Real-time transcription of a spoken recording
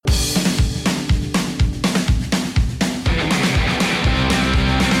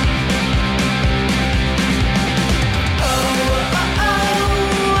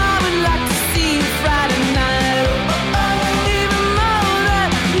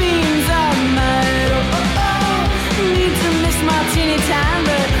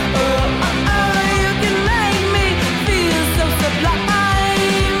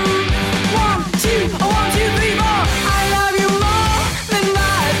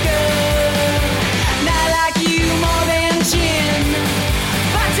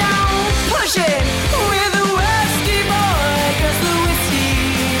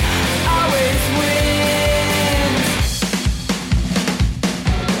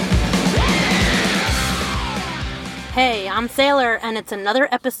Hey, I'm Sailor, and it's another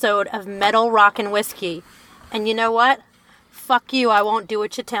episode of Metal Rockin' Whiskey. And you know what? Fuck you, I won't do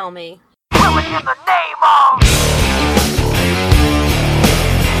what you tell me. Killing in the name of...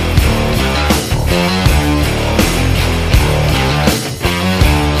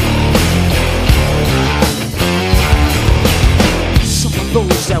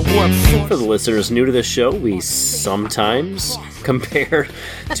 For the listeners new to this show, we sometimes compare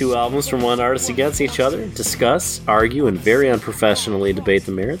two albums from one artist against each other, discuss, argue, and very unprofessionally debate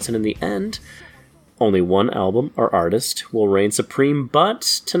the merits, and in the end, only one album or artist will reign supreme, but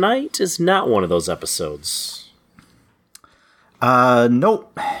tonight is not one of those episodes.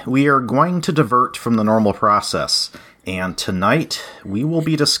 Nope. We are going to divert from the normal process, and tonight we will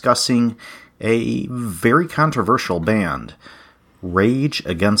be discussing a very controversial band, Rage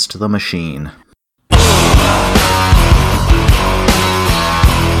Against the Machine.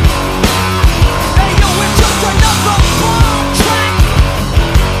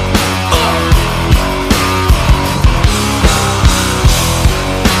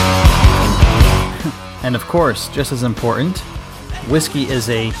 And of course, just as important, whiskey is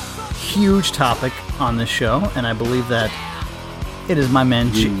a huge topic on this show, and I believe that it is my man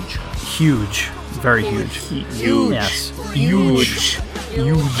huge. Very huge. Huge. Yes. Huge.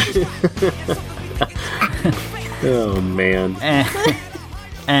 Oh, man.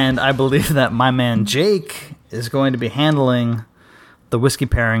 And I believe that my man Jake is going to be handling the whiskey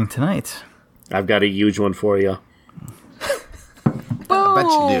pairing tonight. I've got a huge one for you. Boom! I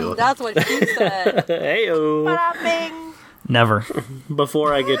bet you do. That's what she said. Hey-o. Ba-da-bing. Never.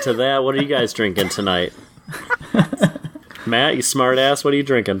 Before I get to that, what are you guys drinking tonight? Matt, you smart ass, what are you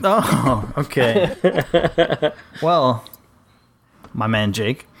drinking? Oh, okay. Well, my man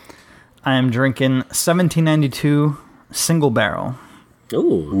Jake, I am drinking 1792 Single Barrel.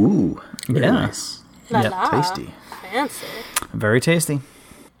 Ooh. Very Yeah. nice. La Yep. la. Tasty. Fancy. Very tasty.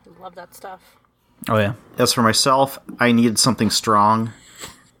 Love that stuff. Oh, yeah. As for myself, I needed something strong,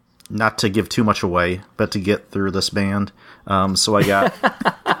 not to give too much away, but to get through this band. So I got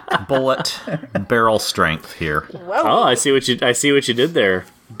Bullet Barrel Strength here. Whoa. Oh, I see what you did there.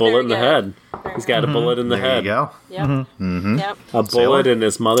 Bullet in the good. head. He's got a bullet in the There head. you go. Yep. Mm-hmm. Yep. A bullet in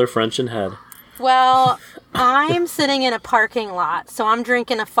his mother Frenchin' head. Well, I'm sitting in a parking lot, so I'm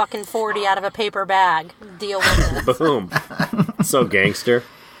drinking a fucking 40 out of a paper bag. Deal with it. Boom. So gangster.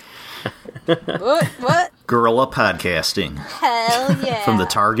 What? Guerrilla podcasting Hell yeah. from the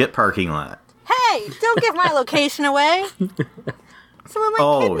Target parking lot. Hey, don't give my location away. Someone might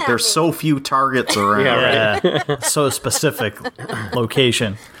Oh, kidnap there's me. so few Targets around. Yeah, right. Yeah. So specific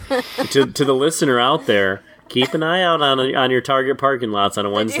location. To the listener out there, keep an eye out on your Target parking lots on a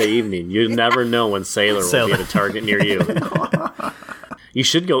Wednesday evening. You never know when Sailor will be at a Target near you. You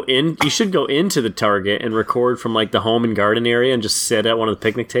should go into the Target and record from like the home and garden area and just sit at one of the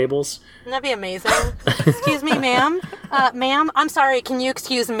picnic tables. Wouldn't that be amazing? Excuse me, ma'am. Ma'am, I'm sorry, can you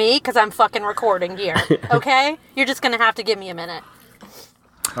excuse me? Because I'm fucking recording here, okay? You're just going to have to give me a minute.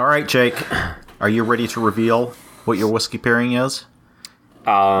 All right, Jake. Are you ready to reveal what your whiskey pairing is?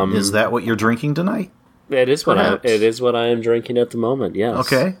 Is that what you're drinking tonight? It is Perhaps. what I am drinking at the moment. Yes.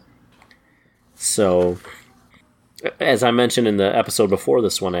 Okay. So, as I mentioned in the episode before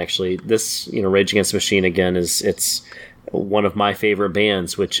this one, actually, this Rage Against the Machine again it's one of my favorite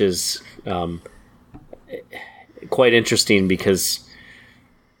bands, which is quite interesting because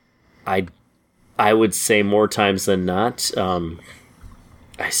I would say more times than not,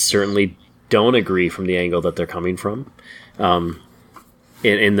 I certainly don't agree from the angle that they're coming from.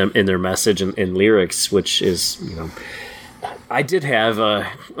 In their message and lyrics, which is, I did have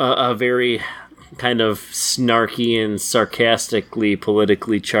a very kind of snarky and sarcastically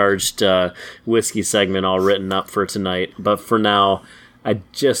politically charged whiskey segment all written up for tonight, but for now, I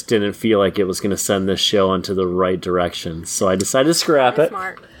just didn't feel like it was going to send this show into the right direction, so I decided to scrap it.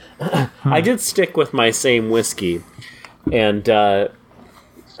 Smart. I did stick with my same whiskey, and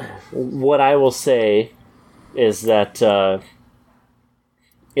what I will say is that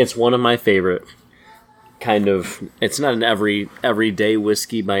it's one of my favorite kind of. It's not an everyday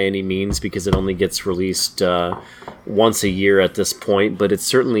whiskey by any means because it only gets released once a year at this point. But it's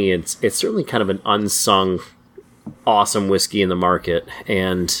certainly kind of an unsung, awesome whiskey in the market,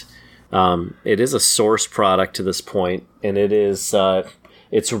 and it is a source product to this point, and it is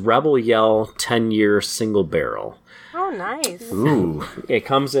it's Rebel Yell 10-year single barrel. Oh, nice. Ooh. It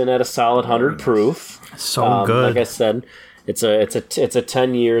comes in at a solid 100 proof. So good. Like I said, it's a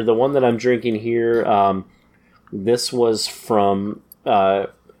 10-year. The one that I'm drinking here, this was from.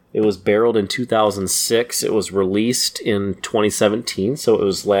 It was barreled in 2006. It was released in 2017, so it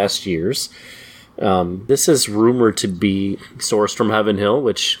was last year's. This is rumored to be sourced from Heaven Hill,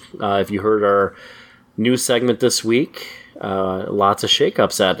 which, if you heard our new segment this week, lots of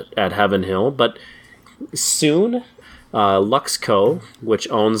shakeups at Heaven Hill. But soon, Luxco, which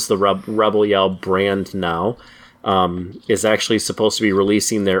owns the Rebel Yell brand now, is actually supposed to be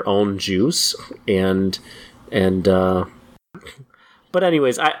releasing their own juice. But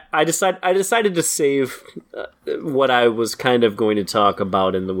anyways, I decided to save what I was kind of going to talk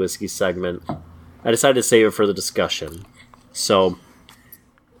about in the whiskey segment. I decided to save it for the discussion. So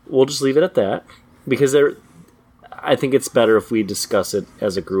we'll just leave it at that, because I think it's better if we discuss it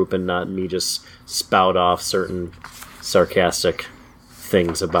as a group and not me just spout off certain sarcastic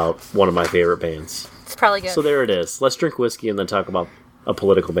things about one of my favorite bands. It's probably good. So there it is. Let's drink whiskey and then talk about a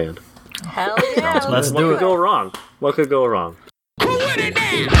political band. Hell yeah. Let's What do could it. go wrong? What could go wrong?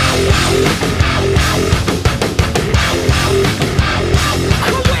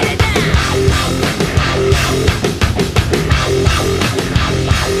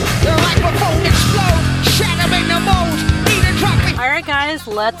 Alright guys,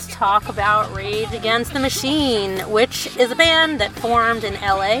 let's talk about Rage Against the Machine, which is a band that formed in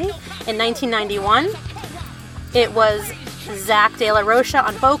LA in 1991. It was Zach De La Rocha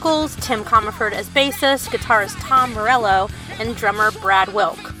on vocals, Tim Comerford as bassist, guitarist Tom Morello, and drummer Brad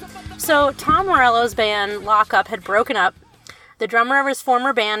Wilk. So Tom Morello's band, Lock Up, had broken up. The drummer of his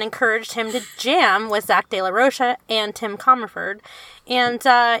former band encouraged him to jam with Zach De La Rocha and Tim Comerford. And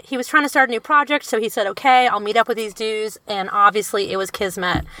he was trying to start a new project, so he said, okay, I'll meet up with these dudes, and obviously it was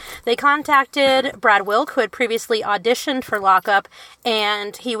Kismet. They contacted Brad Wilk, who had previously auditioned for Lock Up,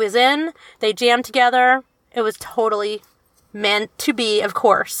 and he was in. They jammed together. It was totally meant to be, of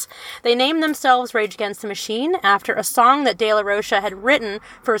course. They named themselves Rage Against the Machine after a song that De La Rocha had written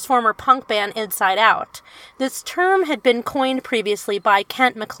for his former punk band Inside Out. This term had been coined previously by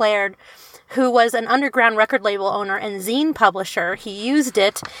Kent McLeod, who was an underground record label owner and zine publisher. He used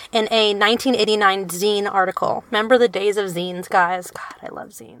it in a 1989 zine article. Remember the days of zines, guys? God, I love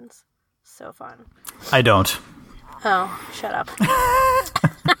zines. So fun. I don't. Oh, shut up.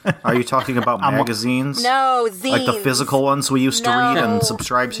 Are you talking about magazines? No, zines. Like the physical ones we used to read and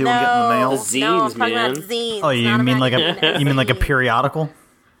subscribe to and get in the mail? The No, zines, I'm talking man. about zines. Oh, you not mean like magazine, you mean like a zine. periodical?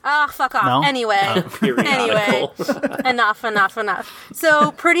 Ah, fuck off. No? Anyway. Periodical. Enough.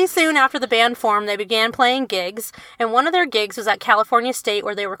 So pretty soon after the band formed, they began playing gigs, and one of their gigs was at California State,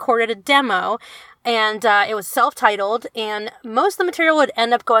 where they recorded a demo, and it was self-titled, and most of the material would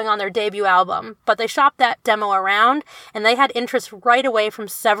end up going on their debut album, but they shopped that demo around, and they had interest right away from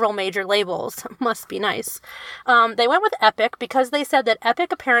several major labels. Must be nice. They went with Epic because they said that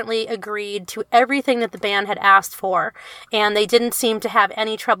Epic apparently agreed to everything that the band had asked for, and they didn't seem to have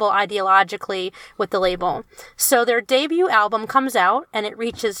any trouble ideologically with the label. So their debut album comes out, and it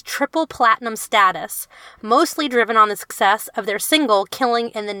reaches triple platinum status, mostly driven on the success of their single, Killing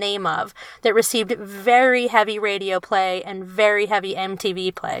in the Name Of, that received very heavy radio play and very heavy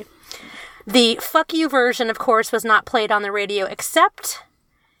MTV play. The Fuck You version, of course, was not played on the radio, except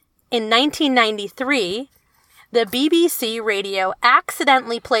in 1993, the BBC radio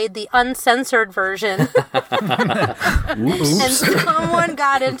accidentally played the uncensored version. And someone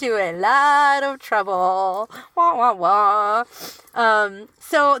got into a lot of trouble. Wah, wah, wah.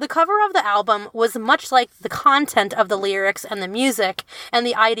 So the cover of the album was much like the content of the lyrics and the music and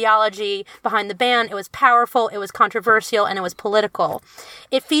the ideology behind the band. It was powerful, it was controversial, and it was political.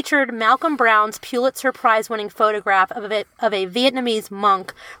 It featured Malcolm Brown's Pulitzer Prize-winning photograph of a Vietnamese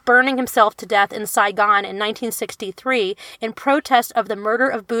monk burning himself to death in Saigon in 1963 in protest of the murder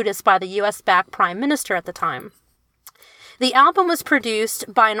of Buddhists by the U.S.-backed Prime Minister at the time. The album was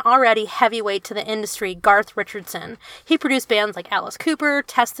produced by an already heavyweight to the industry, Garth Richardson. He produced bands like Alice Cooper,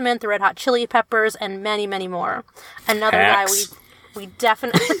 Testament, the Red Hot Chili Peppers, and many, many more. Another Hacks. guy we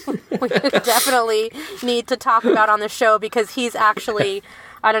definitely need to talk about on the show because he's actually,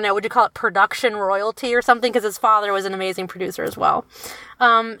 I don't know, would you call it production royalty or something? Because his father was an amazing producer as well.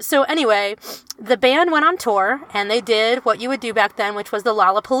 So anyway, the band went on tour, and they did what you would do back then, which was the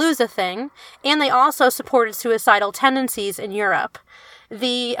Lollapalooza thing, and they also supported suicidal tendencies in Europe.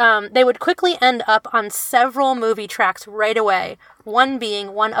 They would quickly end up on several movie tracks right away, one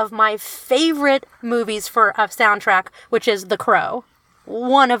being one of my favorite movies for a soundtrack, which is The Crow.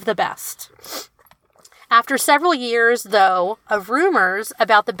 One of the best. After several years, though, of rumors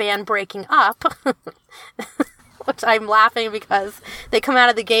about the band breaking up, which I'm laughing because they come out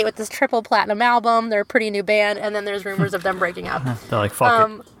of the gate with this triple platinum album, they're a pretty new band, and then there's rumors of them breaking up. They're like, fuck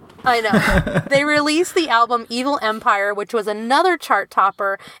it. I know. They released the album Evil Empire, which was another chart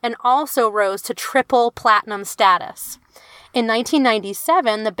topper and also rose to triple platinum status. In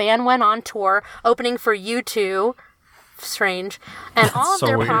 1997, the band went on tour, opening for U2. Strange. And all of so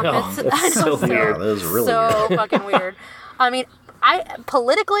their weird. profits... No, that's so weird. That is really so weird. fucking weird. I mean,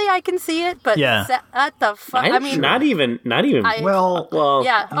 politically I can see it, but Yeah. What the fuck? I mean, not even. Well,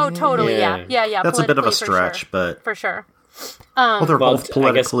 yeah. Oh, totally. Yeah. Yeah. that's a bit of a politically, for stretch, sure. but For sure. well, they're Well, both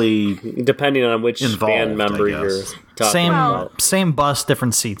I guess- politically. Depending on which Involved, band member I you're guess. talking Same about. same bus,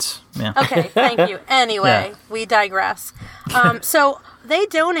 different seats. Yeah. Okay, thank you. Anyway, Yeah. we digress. So they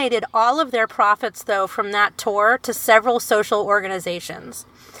donated all of their profits, though, from that tour to several social organizations.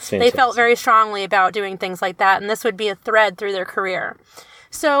 They felt very strongly about doing things like that, and this would be a thread through their career.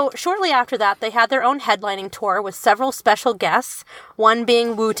 So shortly after that, they had their own headlining tour with several special guests, one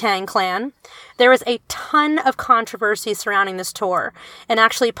being Wu-Tang Clan. There was a ton of controversy surrounding this tour, and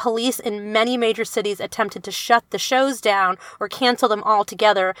actually police in many major cities attempted to shut the shows down or cancel them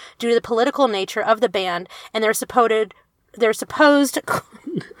altogether due to the political nature of the band and their supposed They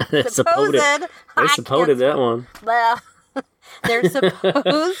supported that one. their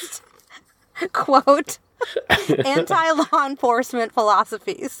supposed quote anti-law enforcement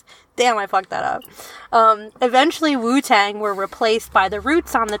philosophies. Damn, I fucked that up. Eventually, Wu-Tang were replaced by the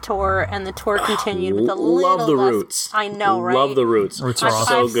Roots on the tour, and the tour continued with a little Love the less- Roots. I know, right? Love the Roots. Roots are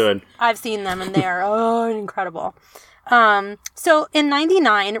so awesome. good. I've seen them, and they are incredible. So in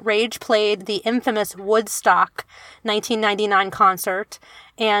 99, Rage played the infamous Woodstock 1999 concert,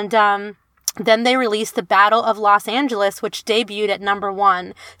 and then they released the Battle of Los Angeles, which debuted at number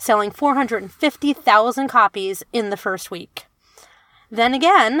 1, selling 450,000 copies in the first week. Then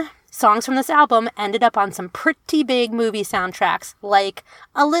again, songs from this album ended up on some pretty big movie soundtracks, like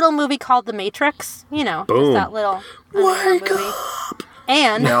a little movie called The Matrix, just Boom. that little movie.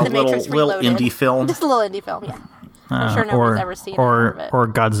 And Yeah, The Matrix little Reloaded. indie film. Just a little indie film, yeah. I'm sure nobody's ever seen or it. or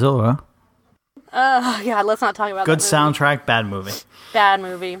Godzilla. Oh, God, let's not talk about Good that movie. soundtrack, bad movie. Bad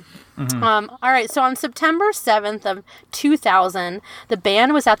movie. All right, so on September 7th of 2000, the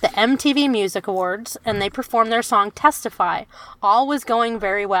band was at the MTV Music Awards, and they performed their song Testify. All was going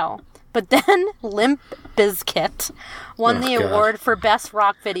very well. But then Limp Bizkit won the God. award for Best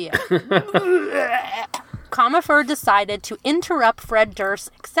Rock Video. Comerford decided to interrupt Fred Durst's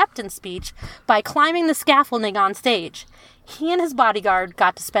acceptance speech by climbing the scaffolding on stage. He and his bodyguard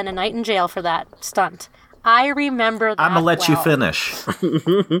got to spend a night in jail for that stunt. I remember that I'm gonna let you well. finish.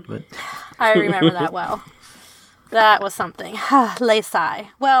 I remember that well. That was something. Les sigh.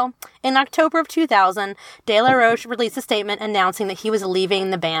 Well, in October of 2000, De La Roche released a statement announcing that he was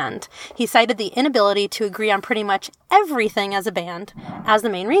leaving the band. He cited the inability to agree on pretty much everything as a band as the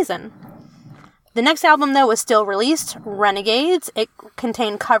main reason. The next album, though, was still released, Renegades. It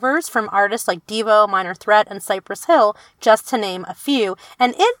contained covers from artists like Devo, Minor Threat, and Cypress Hill, just to name a few,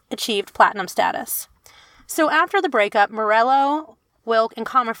 and it achieved platinum status. So after the breakup, Morello, Wilk, and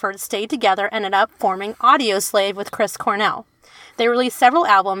Comerford stayed together and ended up forming Audioslave with Chris Cornell. They released several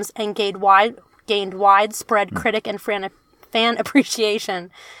albums and gained widespread critic and fan appreciation,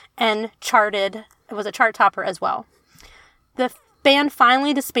 and it was a chart topper as well. The band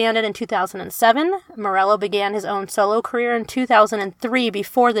finally disbanded in 2007. Morello began his own solo career in 2003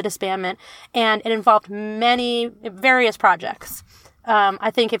 before the disbandment, and it involved various projects.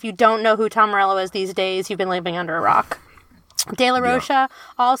 I think if you don't know who Tom Morello is these days, you've been living under a rock. De La Rocha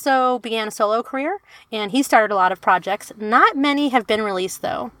also began a solo career, and he started a lot of projects. Not many have been released,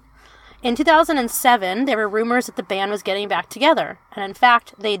 though. In 2007, there were rumors that the band was getting back together, and in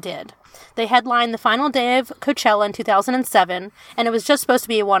fact, they did. They headlined the final day of Coachella in 2007, and it was just supposed to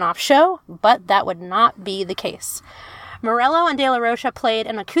be a one-off show, but that would not be the case. Morello and De La Rocha played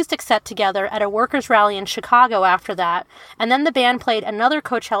an acoustic set together at a workers' rally in Chicago after that, and then the band played another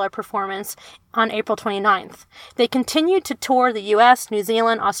Coachella performance on April 29th. They continued to tour the US, New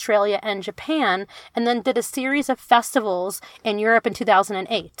Zealand, Australia, and Japan, and then did a series of festivals in Europe in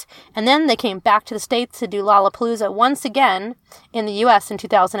 2008. And then they came back to the States to do Lollapalooza once again in the US in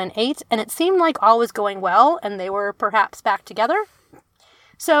 2008, and it seemed like all was going well, and they were perhaps back together.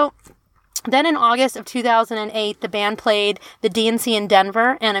 So then in August of 2008, the band played the DNC in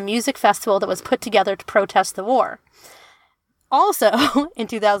Denver and a music festival that was put together to protest the war. Also, in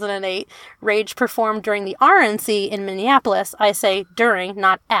 2008, Rage performed during the RNC in Minneapolis. I say during,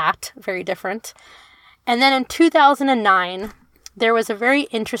 not at, very different. And then in 2009, there was a very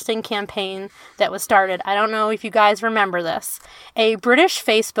interesting campaign that was started. I don't know if you guys remember this. A British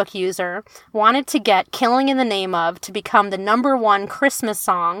Facebook user wanted to get Killing in the Name Of to become the #1 Christmas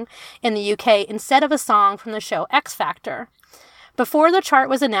song in the UK instead of a song from the show X Factor. Before the chart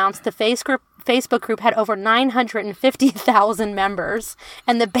was announced, the Facebook group had over 950,000 members,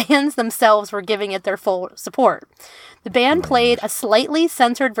 and the bands themselves were giving it their full support. The band played a slightly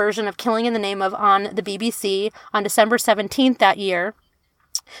censored version of Killing in the Name of on the BBC on December 17th that year.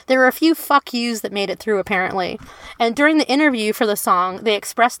 There were a few fuck yous that made it through, apparently. And during the interview for the song, they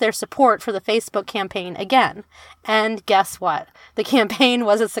expressed their support for the Facebook campaign again. And guess what? The campaign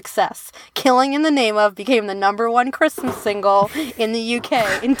was a success. Killing in the Name of became the #1 Christmas single in the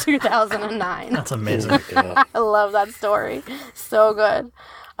UK in 2009. That's amazing. I love that story. So good.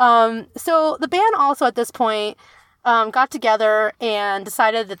 So the band also at this point got together and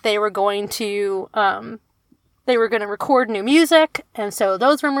decided that they were going to record new music, and so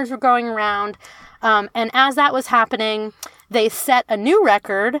those rumors were going around. And as that was happening, they set a new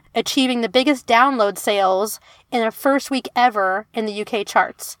record, achieving the biggest download sales in the first week ever in the UK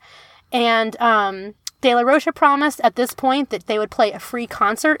charts. And De La Rocha promised at this point that they would play a free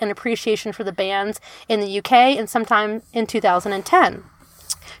concert in appreciation for the bands in the UK and sometime in 2010.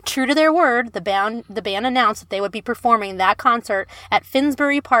 True to their word, the band announced that they would be performing that concert at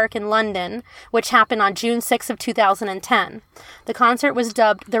Finsbury Park in London, which happened on June 6th of 2010. The concert was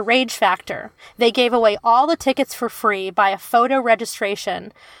dubbed the Rage Factor. They gave away all the tickets for free by a photo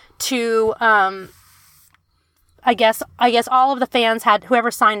registration to I guess all of the fans had, whoever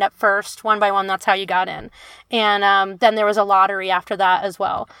signed up first, one by one, that's how you got in. And then there was a lottery after that as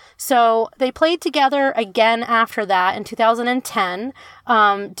well. So they played together again after that in 2010,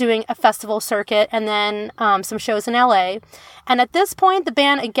 doing a festival circuit and then some shows in LA. And at this point, the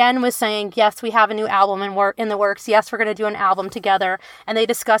band again was saying, yes, we have a new album in the works. Yes, we're going to do an album together. And they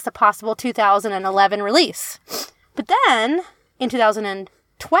discussed a possible 2011 release. But then, in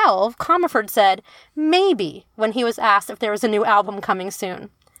 2012, Comerford said maybe when he was asked if there was a new album coming soon.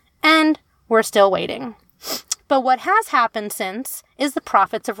 And we're still waiting. But what has happened since is the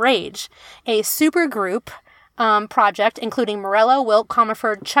Prophets of Rage, a supergroup project including Morello, Wilk,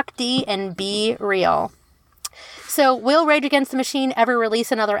 Comerford, Chuck D, and B Real. So will Rage Against the Machine ever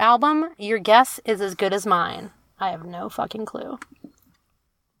release another album? Your guess is as good as mine. I have no fucking clue.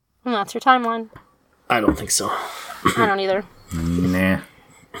 And that's your timeline. I don't think so. I don't either. Nah.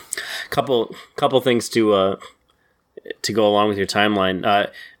 Couple things to go along with your timeline.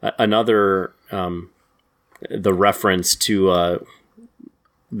 Another the reference to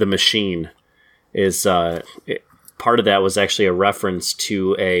the Machine is part of that was actually a reference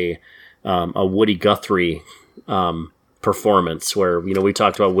to a Woody Guthrie performance where we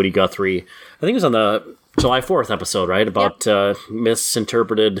talked about Woody Guthrie. I think it was on the July 4th episode, right? About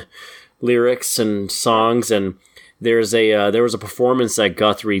misinterpreted lyrics and songs and. There was a performance that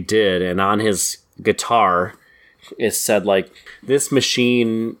Guthrie did, and on his guitar, it said like, "This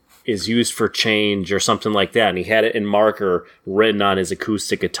machine is used for change" or something like that, and he had it in marker written on his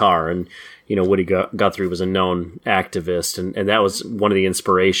acoustic guitar. And Woody Guthrie was a known activist, and that was one of the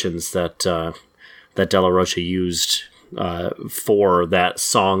inspirations that De La Rocha used for that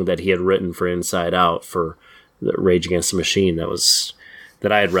song that he had written for Inside Out for the Rage Against the Machine.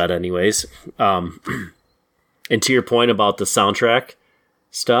 That I had read anyways. And to your point about the soundtrack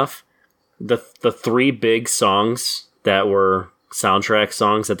stuff, the three big songs that were soundtrack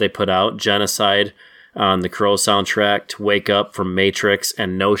songs that they put out, Genocide on the Crow soundtrack, Wake Up from Matrix,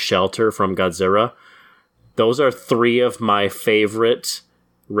 and No Shelter from Godzilla, those are three of my favorite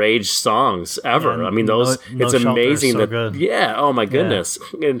Rage songs ever. Yeah, I mean, it's amazing that, good. Yeah, oh my goodness.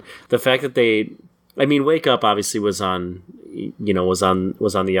 Yeah. And the fact that Wake Up obviously was on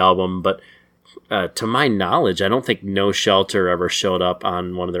the album, but to my knowledge, I don't think No Shelter ever showed up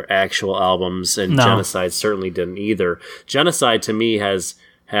on one of their actual albums, and Genocide certainly didn't either. Genocide to me is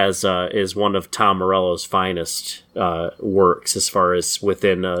one of Tom Morello's finest works as far as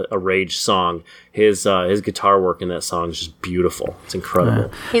within a Rage song. His guitar work in that song is just beautiful. It's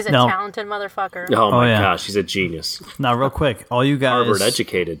incredible. He's a talented motherfucker. Oh my gosh, he's a genius. Now, real quick, all you guys,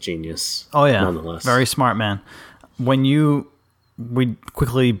 Harvard-educated genius. Oh yeah, nonetheless, very smart man. We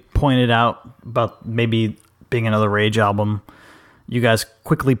quickly pointed out about maybe being another Rage album. You guys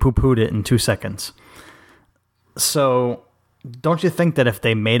quickly poo-pooed it in 2 seconds. So, don't you think that if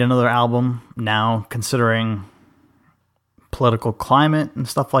they made another album now, considering political climate and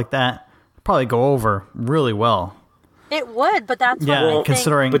stuff like that, it'd probably go over really well? It would, but that's why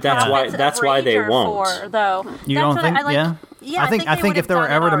considering. But that's why they won't. Though you don't think? Yeah, I think if they were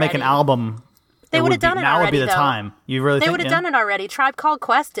ever to make an album. They would have done it already, now would be the time. You really think? They would have done it already. Tribe Called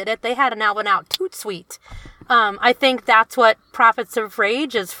Quest did it. They had an album out, Toot Sweet. I think that's what Prophets of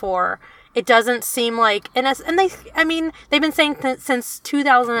Rage is for. It doesn't seem like... they've been saying since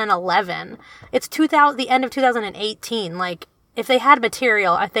 2011. It's the end of 2018. Like, if they had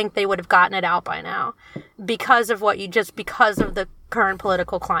material, I think they would have gotten it out by now because of because of the current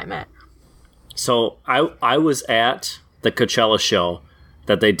political climate. So I was at the Coachella show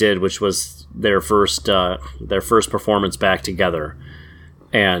that they did, which was their first performance back together.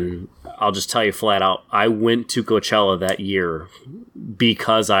 And I'll just tell you flat out, I went to Coachella that year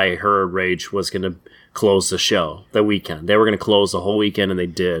because I heard Rage was going to close the show that weekend. They were going to close the whole weekend, and they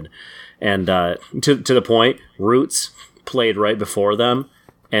did. And to the point, Roots played right before them,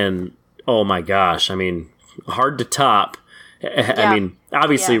 and oh my gosh, I mean, hard to top. I mean,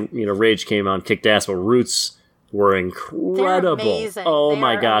 obviously, Rage came out and kicked ass, but Roots were incredible. They're amazing. Oh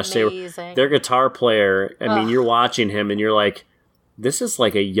my gosh, their guitar player. I mean, you're watching him and you're like, this is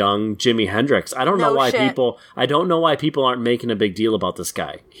like a young Jimi Hendrix. I don't know why people aren't making a big deal about this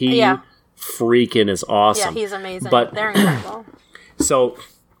guy. He freaking is awesome. Yeah, he's amazing. But they're incredible. So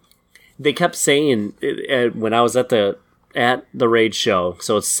they kept saying when I was at the Rage show.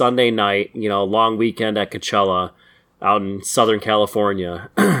 So it's Sunday night, long weekend at Coachella out in Southern California,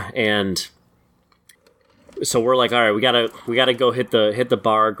 and so we're like, all right, we gotta go hit the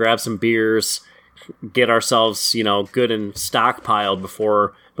bar, grab some beers, get ourselves good and stockpiled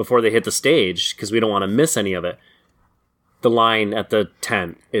before they hit the stage, because we don't want to miss any of it. The line at the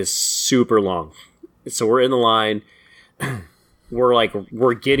tent is super long, so we're in the line.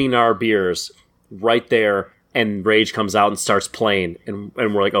 We're getting our beers right there, and Rage comes out and starts playing, and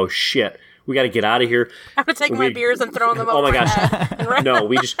we're like, oh shit, we got to get out of here. I'm gonna take my beers and throw them over. Oh my gosh. No,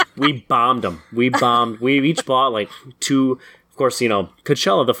 we bombed them. We each bought like 2. Of course,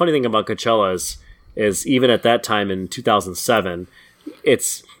 Coachella, the funny thing about Coachella is even at that time in 2007,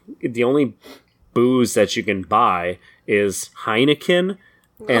 it's the only booze that you can buy is Heineken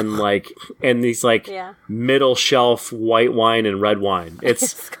and these middle shelf white wine and red wine.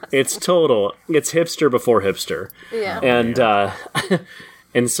 It's hipster before hipster. Yeah. And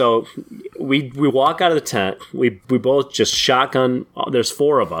and so we walk out of the tent. We both just shotgun. There's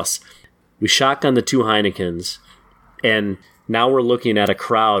 4 of us. We shotgun the 2 Heinekens, and now we're looking at a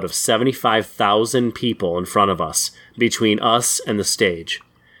crowd of 75,000 people in front of us, between us and the stage.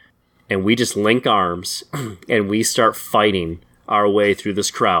 And we just link arms, and we start fighting our way through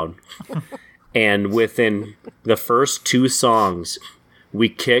this crowd. And within the first 2 songs, we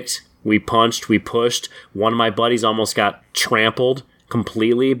kicked, we punched, we pushed. One of my buddies almost got trampled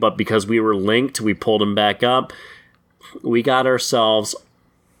completely, but because we were linked, we pulled him back up. We got ourselves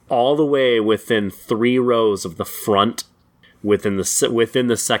all the way within 3 rows of the front within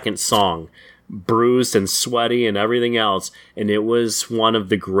the second song, bruised and sweaty and everything else, and it was one of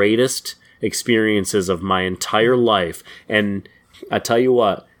the greatest experiences of my entire life. And I tell you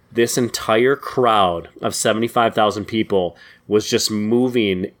what, this entire crowd of 75,000 people was just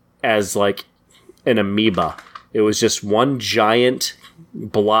moving as like an amoeba. It was just one giant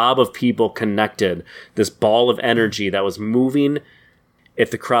blob of people connected, this ball of energy that was moving. If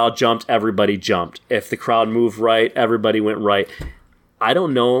the crowd jumped, everybody jumped. If the crowd moved right, everybody went right. I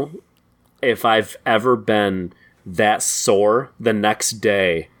don't know if I've ever been that sore the next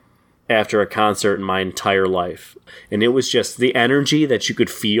day after a concert in my entire life. And it was just the energy that you could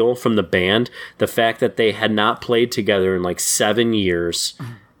feel from the band, the fact that they had not played together in like 7 years.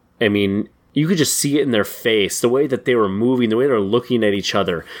 I mean, you could just see it in their face, the way that they were moving, the way they were looking at each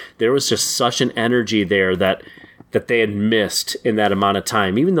other. There was just such an energy there that they had missed in that amount of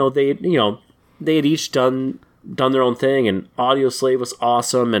time, even though they had each done their own thing, and Audioslave was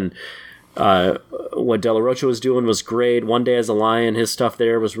awesome, and what De La Rocha was doing was great. One Day as a Lion, his stuff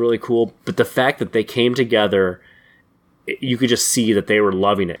there was really cool. But the fact that they came together, you could just see that they were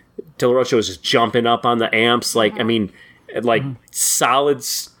loving it. De La Rocha was just jumping up on the amps, solid,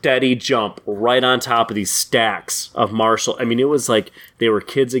 steady jump right on top of these stacks of Marshall. I mean, it was like they were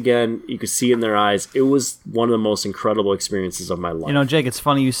kids again. You could see in their eyes. It was one of the most incredible experiences of my life. Jake, it's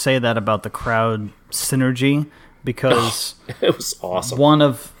funny you say that about the crowd synergy, because it was awesome. One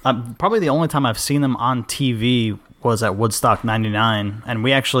of probably the only time I've seen them on TV was at Woodstock '99, and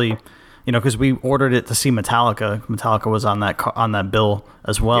we actually, because we ordered it to see Metallica. Metallica was on that bill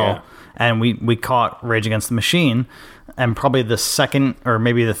as well, and we caught Rage Against the Machine, and probably the second or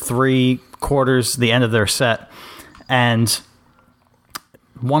maybe the 3/4, the end of their set, and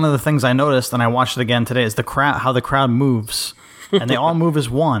one of the things I noticed, and I watched it again today, is how the crowd moves. And they all move as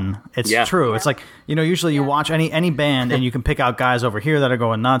one. It's true. Yeah. It's like, usually you watch any band and you can pick out guys over here that are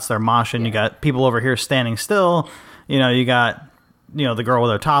going nuts. They're moshing. Yeah. You got people over here standing still. You got, the girl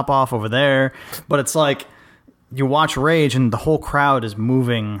with her top off over there. But it's like you watch Rage and the whole crowd is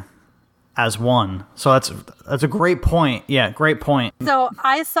moving as one. So that's a great point. Yeah, great point. So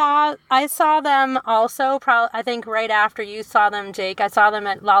I saw them also. I think right after you saw them, Jake. I saw them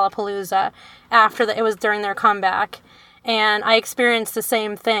at Lollapalooza it was during their comeback, and I experienced the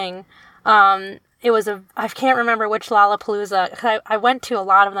same thing. It was I can't remember which Lollapalooza. I went to a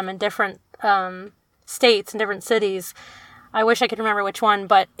lot of them in different states and different cities. I wish I could remember which one,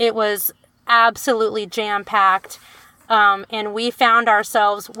 but it was absolutely jam-packed. And we found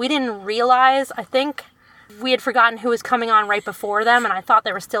ourselves, we didn't realize, I think we had forgotten who was coming on right before them, and I thought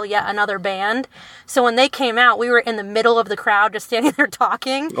there was still yet another band. So when they came out, we were in the middle of the crowd just standing there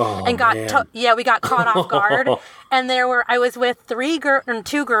talking, and we got caught off guard. And I was with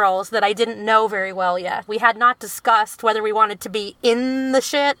two girls that I didn't know very well yet. We had not discussed whether we wanted to be in the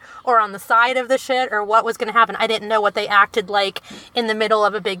shit or on the side of the shit or what was going to happen. I didn't know what they acted like in the middle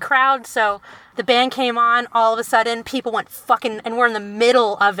of a big crowd, so the band came on, all of a sudden, people went and we're in the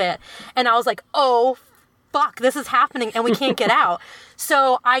middle of it. And I was like, oh, fuck, this is happening, and we can't get out.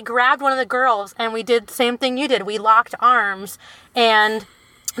 So I grabbed one of the girls, and we did the same thing you did. We locked arms, and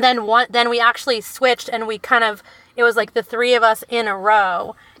then we actually switched, and it was like the three of us in a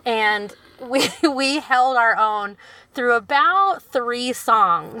row, and we held our own through about 3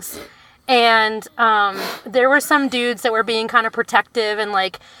 songs. And there were some dudes that were being kind of protective and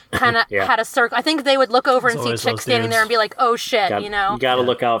had a circle. I think they would look over and see chicks standing there and be like, "Oh shit," You got to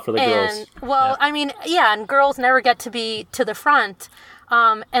look out for the girls. Well, yeah. And girls never get to be to the front.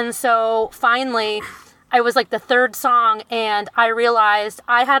 And so finally, I was like the 3rd song, and I realized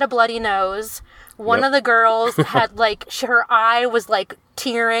I had a bloody nose. One of the girls had her eye was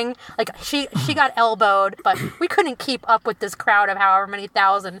tearing, she got elbowed, but we couldn't keep up with this crowd of however many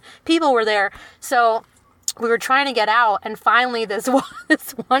thousand people were there. So we were trying to get out, and finally this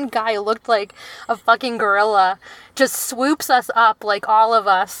one guy who looked like a fucking gorilla just swoops us up, like all of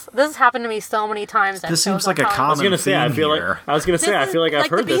us. This has happened to me so many times. This seems like a common I was gonna say, I feel like I've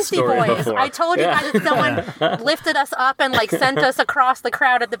heard this story before. I told you guys that someone lifted us up and sent us across the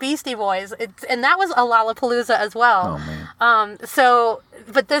crowd at the Beastie Boys. And that was a Lollapalooza as well. Oh, man.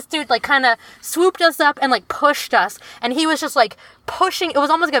 But this dude kind of swooped us up and pushed us, and he was just pushing. It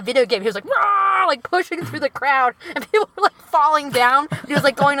was almost like a video game. He was "Rah!" Pushing through the crowd, and people were falling down. He was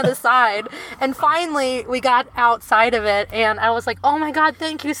going to the side, and finally we got outside of it, and I was like, "Oh my god,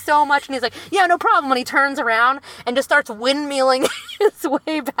 thank you so much!" And he's like, "Yeah, no problem." When he turns around and just starts windmilling his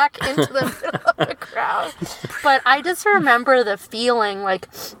way back into the middle of the crowd. But I just remember the feeling,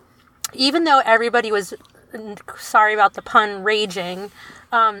 even though everybody was, sorry about the pun, raging,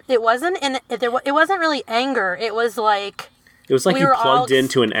 it wasn't really anger. It was it was you plugged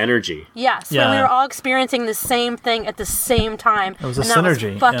into an energy. Yes, and we were all experiencing the same thing at the same time. It was a synergy.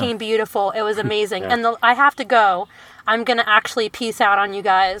 That was fucking beautiful. It was amazing. And I have to go. I'm going to actually peace out on you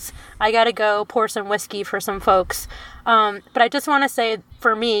guys. I got to go pour some whiskey for some folks. But I just want to say,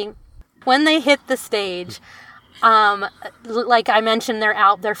 for me, when they hit the stage, like I mentioned,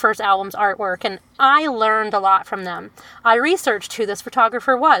 their first album's artwork, and I learned a lot from them. I researched who this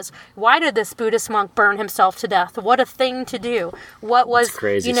photographer was. Why did this Buddhist monk burn himself to death? What a thing to do. What was,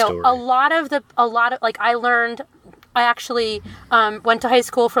 crazy story. I learned. I actually went to high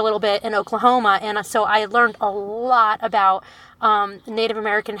school for a little bit in Oklahoma, and so I learned a lot about Native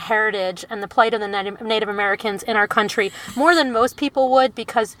American heritage and the plight of the Native Americans in our country, more than most people would,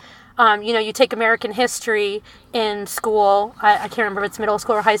 because you take American history in school. I can't remember if it's middle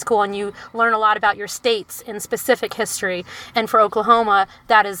school or high school, and you learn a lot about your states in specific history. And for Oklahoma,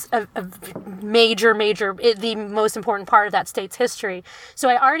 that is a major, the most important part of that state's history. So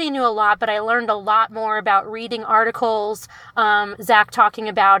I already knew a lot, but I learned a lot more about reading articles, Zach talking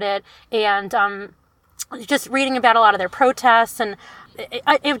about it, and just reading about a lot of their protests. And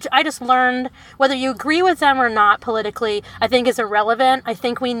I just learned, whether you agree with them or not politically, I think is irrelevant. I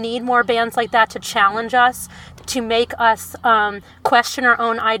think we need more bands like that to challenge us, to make us question our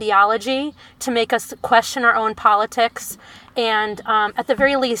own ideology, to make us question our own politics, and at the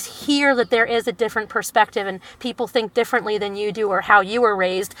very least hear that there is a different perspective and people think differently than you do or how you were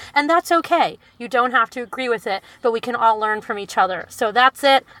raised, and that's okay. You don't have to agree with it, but we can all learn from each other. So that's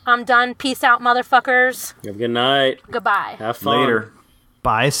it. I'm done. Peace out, motherfuckers. Have a good night. Goodbye. Have fun. Later.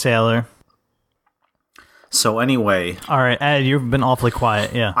 Bye, Sailor. So anyway, all right, Ed, you've been awfully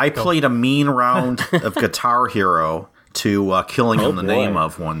quiet. Yeah, I played a mean round of Guitar Hero to Killing in the Name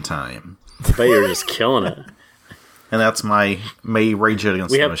of one time. I bet you're just killing it. And that's my May Rage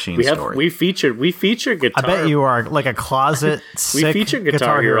Against the Machine story. We featured Guitar. I bet you are like a closet sick We featured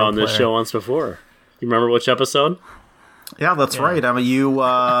Guitar Hero on this show once before. You remember which episode? Yeah, that's right. I mean, you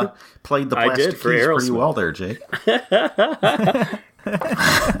played the plastic keys pretty well there, Jake.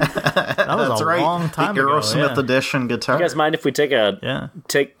 That was That's a right. long time the ago. Aerosmith Yeah. edition guitar. You guys mind if we take a Yeah.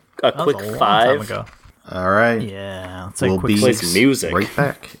 quick That was a long time 5? ago. All right. Yeah. Let's take We'll a quick be Play some music. right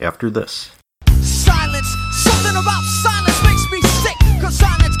back after this. Silence, something about silence makes me sick. Cause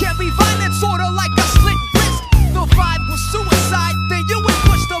silence can be violent, sorta like a slit wrist. The vibe was suicide, then you would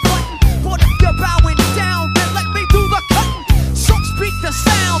push the button. But if you're bowing down, then let me do the cutting. So speak the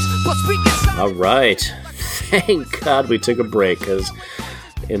sounds, but speak in silence. All right. Thank God we took a break, because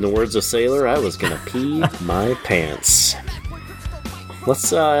in the words of Sailor, I was gonna pee my pants. Let's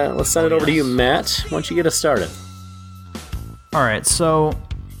send it over to you, Matt. Why don't you get us started? All right, so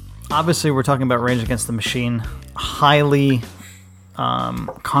obviously we're talking about Rage Against the Machine. Highly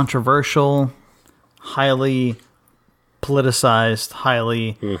controversial, highly politicized,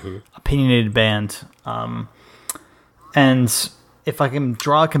 highly opinionated band. And if I can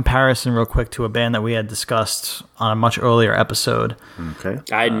draw a comparison real quick to a band that we had discussed on a much earlier episode, Okay.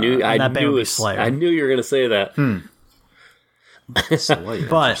 I knew that band would be it. Slayer. I knew you were gonna say that. Slayer,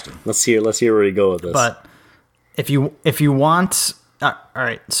 but interesting. Let's hear where you go with this. But if you want, all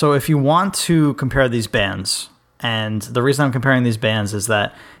right. So if you want to compare these bands, and the reason I'm comparing these bands is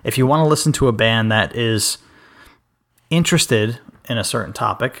that if you want to listen to a band that is interested in a certain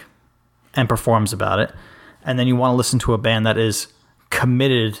topic and performs about it, and then you want to listen to a band that is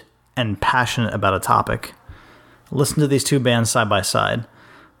committed and passionate about a topic, listen to these two bands side by side.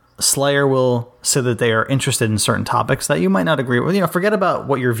 Slayer will say that they are interested in certain topics that you might not agree with. Forget about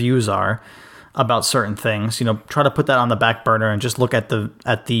what your views are about certain things. Try to put that on the back burner and just look at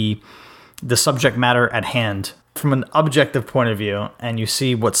the subject matter at hand from an objective point of view, and you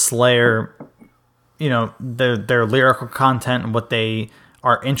see what Slayer, their lyrical content and what they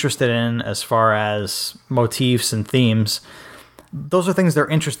are interested in as far as motifs and themes. Those are things they're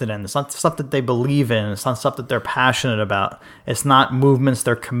interested in. It's not stuff that they believe in. It's not stuff that they're passionate about. It's not movements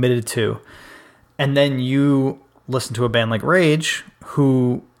they're committed to. And then you listen to a band like Rage,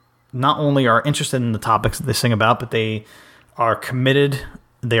 who not only are interested in the topics that they sing about, but they are committed,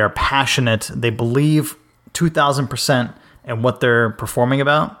 they are passionate, they believe 2,000% in what they're performing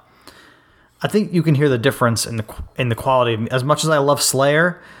about. I think you can hear the difference in the quality. As much as I love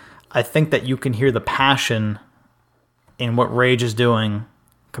Slayer, I think that you can hear the passion in what Rage is doing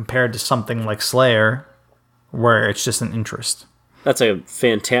compared to something like Slayer, where it's just an interest. That's a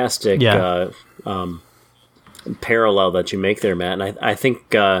fantastic parallel that you make there, Matt. And I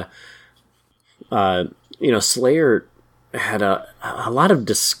think Slayer had a lot of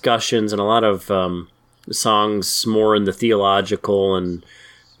discussions and a lot of songs more in the theological and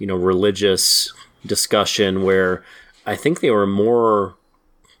religious discussion, where I think they were more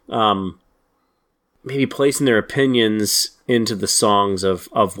maybe placing their opinions into the songs of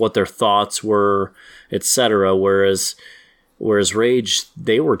what their thoughts were, etc. Whereas Rage,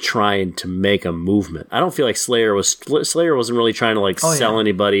 they were trying to make a movement. I don't feel like Slayer wasn't really trying to sell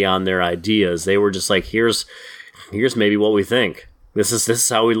anybody on their ideas. They were just like, here's maybe what we think. This is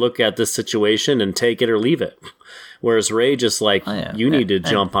how we look at this situation, and take it or leave it. Whereas Rage is like, you need to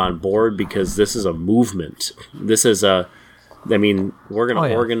jump on board because this is a movement. This is we're going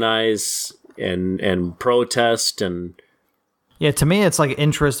to organize and protest and. Yeah, to me, it's like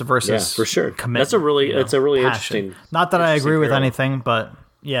interest versus for sure. commitment. It's a really passion. interesting. Not that I agree with parallel. anything, but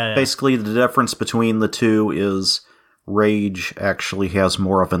yeah. Basically, the difference between the two is Rage actually has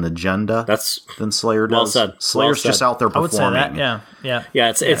more of an agenda than Slayer does. Well said. Slayer's just out there I would performing. say that. Yeah.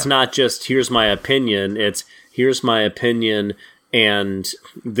 Yeah, it's not just here's my opinion. It's here's my opinion, and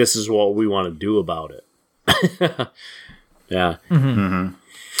this is what we want to do about it. Yeah. Mm-hmm.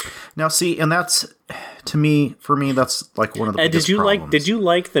 Now, see, and that's for me, that's like one of the biggest problems. Did you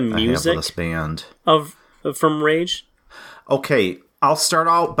like the I have music with this band from Rage? Okay, I'll start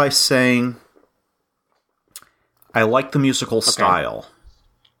out by saying I like the musical style.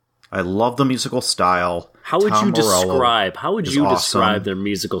 I love the musical style. How would Tom you Morello describe awesome. their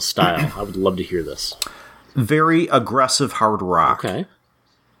musical style? I would love to hear this. Very aggressive hard rock Okay.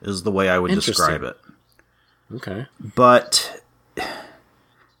 is the way I would Interesting. describe it. Okay. But,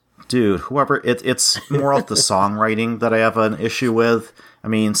 dude, it's more of the songwriting that I have an issue with. I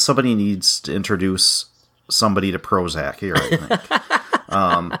mean, somebody needs to introduce somebody to Prozac here, I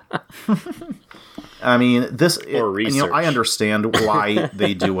think. I mean, research. I understand why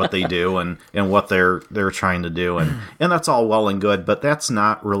they do what they do and what they're trying to do, and that's all well and good, but that's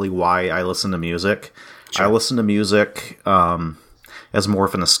not really why I listen to music. Sure. I listen to music as more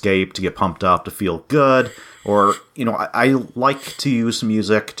of an escape, to get pumped up, to feel good, or, I like to use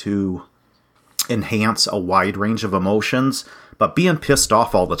music to enhance a wide range of emotions, but being pissed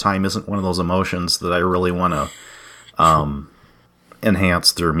off all the time isn't one of those emotions that I really want to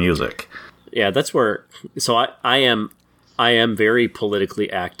enhance through music. That's where. So I am very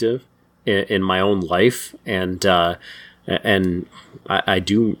politically active in my own life, and I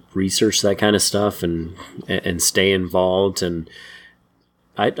do research that kind of stuff and stay involved, and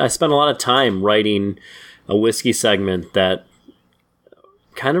I spent a lot of time writing a whiskey segment that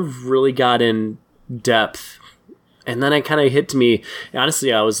kind of really got in depth. And then it kind of hit to me.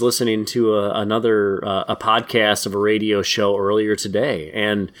 Honestly, I was listening to a podcast of a radio show earlier today,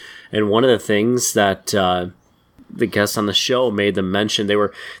 and one of the things that the guest on the show made them mention, they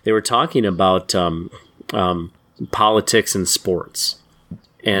were talking about politics and sports,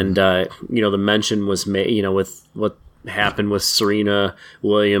 and the mention was made, with what happened with Serena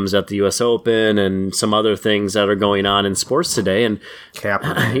Williams at the U.S. Open and some other things that are going on in sports today, and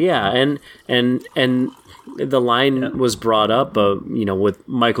Kaepernick. and the line was brought up, with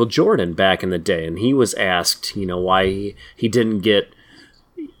Michael Jordan back in the day, and he was asked, why he didn't get,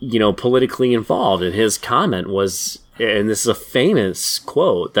 politically involved, and his comment was, and this is a famous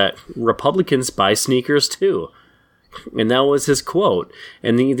quote, that Republicans buy sneakers too, and that was his quote.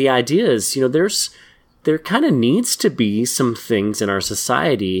 And the idea is, there kind of needs to be some things in our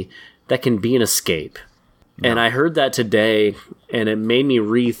society that can be an escape. And I heard that today, and it made me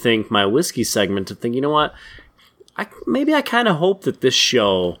rethink my whiskey segment to think, you know what? Maybe I kind of hope that this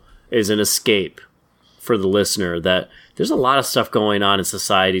show is an escape for the listener, that there's a lot of stuff going on in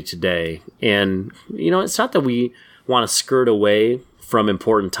society today. And, it's not that we want to skirt away from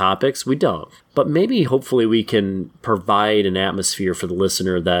important topics. We don't. But maybe, hopefully, we can provide an atmosphere for the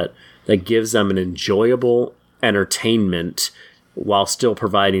listener that gives them an enjoyable entertainment while still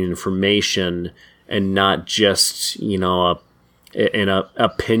providing information, and not just, an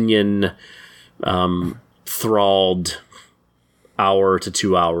opinion thralled hour to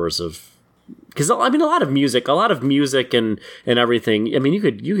 2 hours of. Because a lot of music and everything.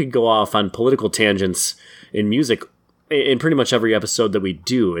 You could go off on political tangents in music in pretty much every episode that we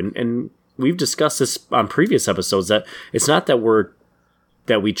do, and we've discussed this on previous episodes, that it's not that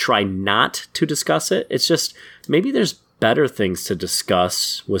we try not to discuss it. It's just maybe there's better things to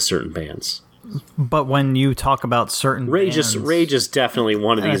discuss with certain bands. But when you talk about certain Rage bands, is definitely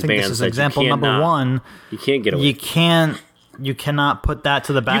one of these bands. This is that example number one. You can't get away. You cannot put that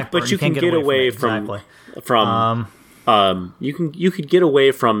to the back burner. But you can get away from you could get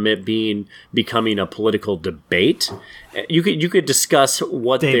away from it becoming a political debate. You could discuss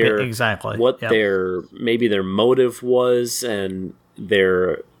what their maybe their motive was, and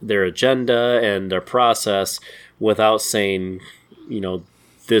their agenda and their process, without saying,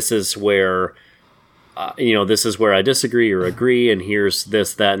 this is where I disagree or agree, and here's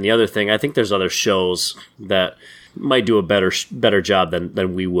this, that, and the other thing. I think there's other shows that might do a better job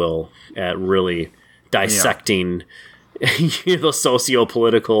than we will at really dissecting the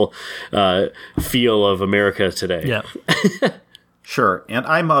socio-political feel of America today. Yeah. Sure. And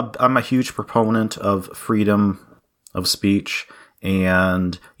I'm a huge proponent of freedom of speech,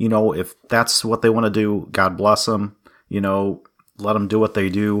 and if that's what they want to do, God bless them. Let them do what they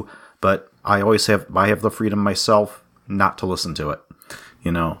do. But I have the freedom myself not to listen to it.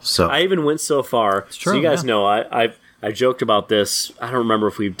 So I even went so far. True, so you guys know I joked about this. I don't remember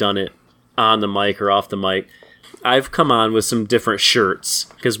if we've done it on the mic or off the mic. I've come on with some different shirts,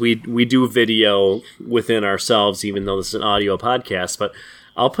 because we do video within ourselves, even though this is an audio podcast. But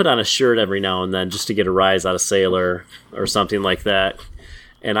I'll put on a shirt every now and then just to get a rise out of Sailor or something like that.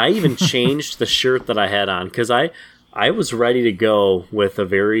 And I even changed the shirt that I had on, because I was ready to go with a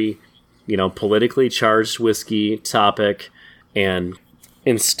very, politically charged whiskey topic, and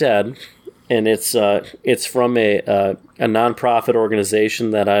instead, and it's from a nonprofit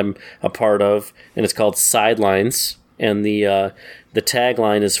organization that I'm a part of, and it's called Sidelines, and the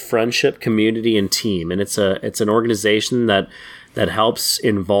tagline is friendship, community, and team, and it's an organization that helps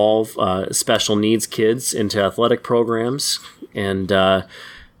involve special needs kids into athletic programs, and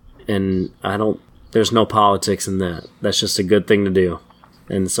there's no politics in that. That's just a good thing to do.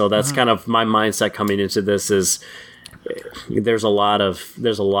 And so that's kind of my mindset coming into this, is there's a lot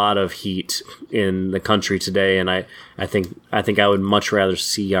of heat in the country today, and I think I would much rather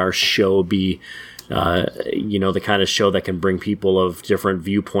see our show be the kind of show that can bring people of different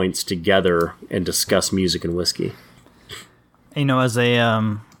viewpoints together and discuss music and whiskey. As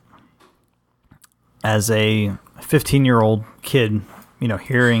a 15-year-old kid,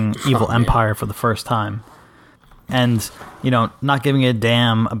 hearing Evil Empire for the first time, and not giving a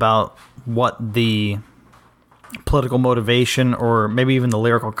damn about what the political motivation or maybe even the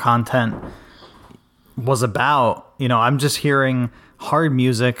lyrical content was about. I'm just hearing hard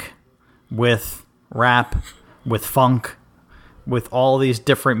music with rap, with funk, with all these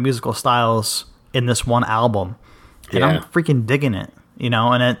different musical styles in this one album, and I'm freaking digging it.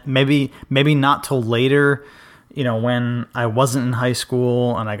 And it maybe not till later, when I wasn't in high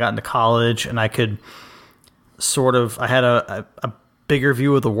school and I got into college and I could I had a bigger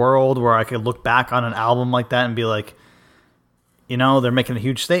view of the world where I could look back on an album like that and be like, they're making a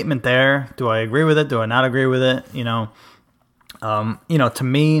huge statement there. Do I agree with it? Do I not agree with it? To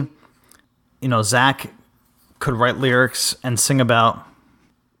me, Zach could write lyrics and sing about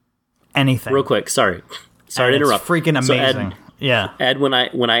anything. Real quick, sorry to interrupt. It's freaking amazing. Ed, when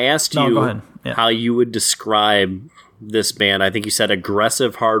I asked go you ahead. Yeah. how you would describe this band, I think you said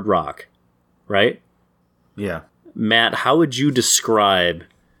aggressive hard rock, right? Yeah. Matt, how would you describe?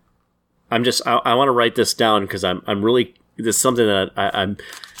 I want to write this down because I'm really, this is something that I'm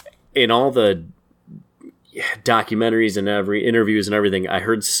in all the documentaries and every interviews and everything. I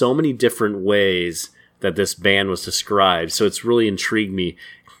heard so many different ways that this band was described, so it's really intrigued me.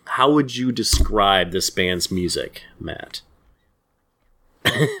 How would you describe this band's music, Matt?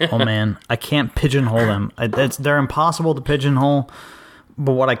 Oh man, I can't pigeonhole them. They're impossible to pigeonhole.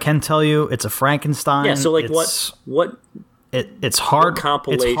 But what I can tell you, it's a Frankenstein. Yeah. So, like, it's it's hard. What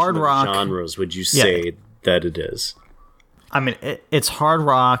compilation it's hard rock. Of genres would you say that it is? I mean, it's hard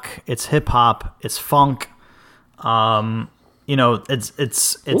rock. It's hip hop. It's funk.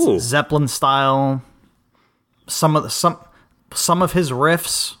 It's Zeppelin style. Some of his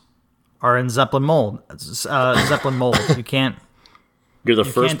riffs are in Zeppelin mold. Zeppelin mold. You can't. You're the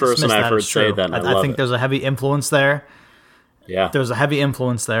first person I've heard say that. And I think there's a heavy influence there. Yeah, there's a heavy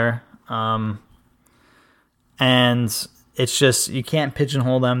influence there, and it's just you can't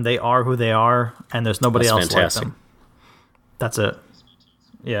pigeonhole them. They are who they are, and there's nobody else fantastic. Like them. That's it.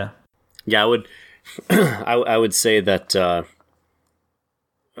 Yeah. Yeah, I would. I would say that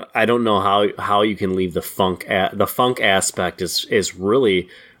I don't know how you can leave the funk. The funk aspect is really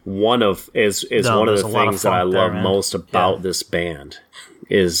one of one of the things that I love most about this band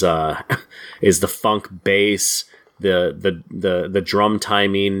is the funk bass. The drum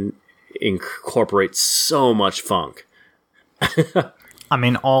timing incorporates so much funk.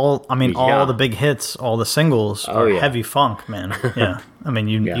 all the big hits, all the singles are heavy funk, man. Yeah. I mean,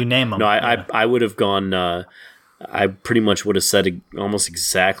 you name them. No, I would have gone. I pretty much would have said almost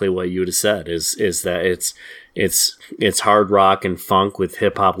exactly what you would have said. Is that it's hard rock and funk with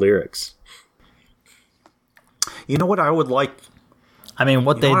hip hop lyrics. You know what I would like. I mean,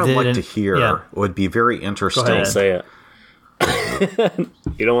 what they did to hear would be very interesting. Don't say it.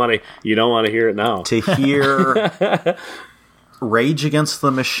 You don't want to hear it now. To hear Rage Against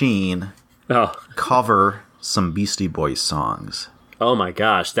the Machine cover some Beastie Boys songs. Oh my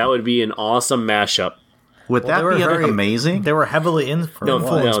gosh, that would be an awesome mashup. Would that be amazing? They were heavily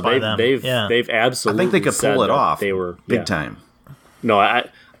influenced by them. They've absolutely. I think they could pull it off. They were big time. No, I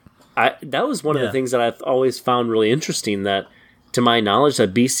that was one of the things that I've always found really interesting. That, to my knowledge,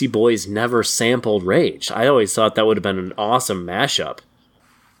 that Beastie Boys never sampled Rage. I always thought that would have been an awesome mashup.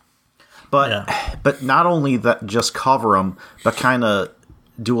 But not only that, just cover them, but kind of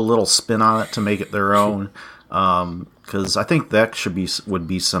do a little spin on it to make it their own. Because I think that would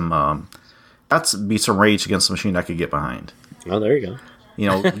be some Rage Against the Machine I could get behind. Oh, there you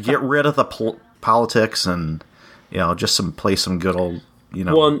go. Get rid of the politics and just play some good old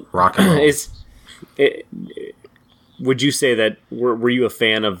rock and roll. Would you say that were you a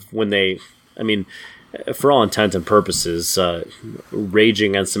fan of when they? I mean, for all intents and purposes, Rage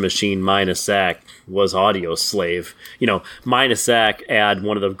Against the Machine minus Zach was Audio Slave. Minus Zach, add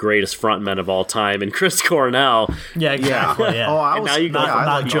one of the greatest frontmen of all time, and Chris Cornell. Yeah, exactly. Yeah. And now you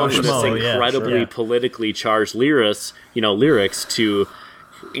go from this incredibly politically charged lyrics to,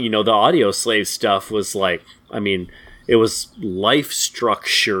 the Audio Slave stuff was like, I mean, it was life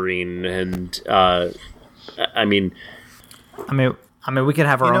structuring and, I mean, we could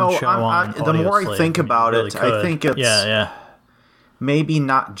have our own show on. The more I think about it, I think it's maybe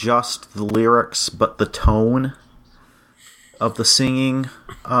not just the lyrics, but the tone of the singing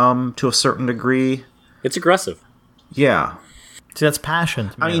to a certain degree. It's aggressive. Yeah. See, that's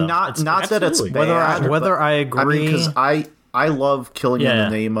passion. I mean, not that it's bad. Whether I agree. Because I love Killing in the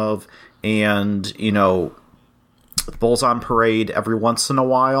Name of, and, Bulls on Parade every once in a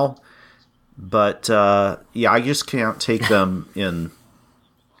while. But, I just can't take them in.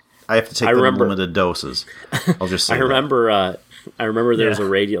 I have to take them in limited doses. I'll just say I remember there was a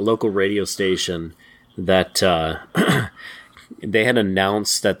local radio station that they had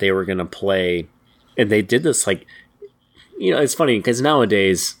announced that they were going to play, and they did this it's funny because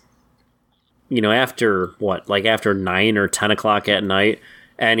nowadays, after 9 or 10 o'clock at night,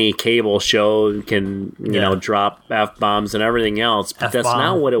 any cable show can, you know, drop F-bombs and everything else. But that's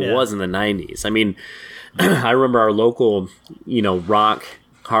not what it was in the 90s. I mean, I remember our local, you know,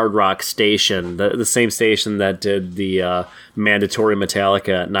 hard rock station, the same station that did the mandatory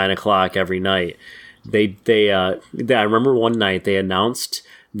Metallica at 9 o'clock every night. I remember one night they announced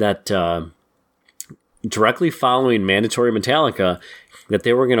that directly following mandatory Metallica, that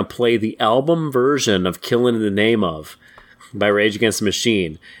they were going to play the album version of Killing in the Name Of by Rage Against the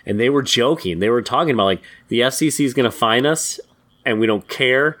Machine. And they were joking. They were talking about, like, the FCC is going to fine us and we don't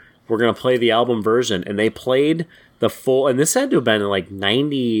care. We're going to play the album version. And they played the full, and this had to have been like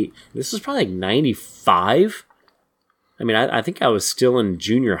 90, this was probably like 95. I mean, I think I was still in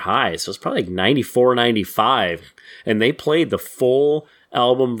junior high, so it's probably like 94, 95. And they played the full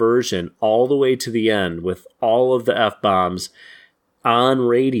album version all the way to the end with all of the F-bombs on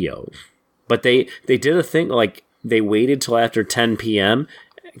radio. But they did a thing, like, they waited till after 10 p.m.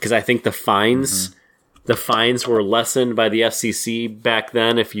 because I think the fines were lessened by the FCC back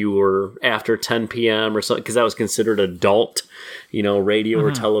then if you were after 10 p.m. or something, because that was considered adult, you know, radio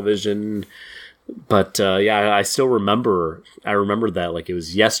or television. But I still remember. I remember that like it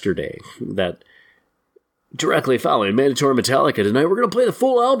was yesterday. That directly following mandatory Metallica tonight, we're going to play the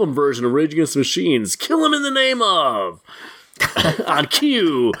full album version of Rage Against the Machine's "Kill 'Em in the Name Of" on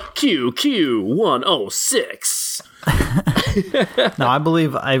QQ 106. No, I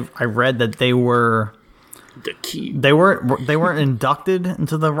believe I read that they were. They weren't inducted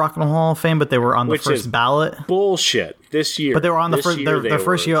into the Rock and Roll Hall of Fame, but they were on the first ballot. Bullshit. This year, but they were on their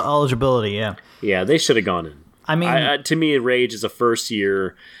first year eligibility. Yeah, they should have gone in. I mean, to me, Rage is a first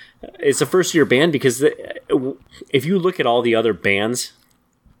year. It's a first year band because if you look at all the other bands,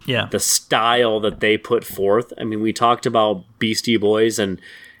 the style that they put forth. I mean, we talked about Beastie Boys and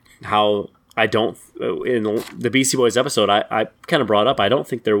how I don't, in the Beastie Boys episode, I kind of brought up, I don't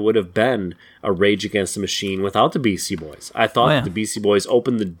think there would have been a Rage Against the Machine without the Beastie Boys. I thought the Beastie Boys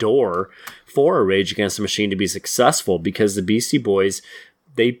opened the door for a Rage Against the Machine to be successful because the Beastie Boys,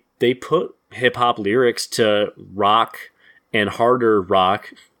 they put hip-hop lyrics to rock and harder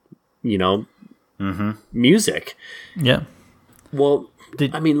rock, you know, music. Yeah. Well,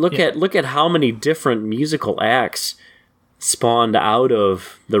 I mean, look at how many different musical acts spawned out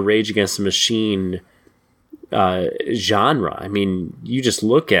of the Rage Against the Machine genre. I mean, you just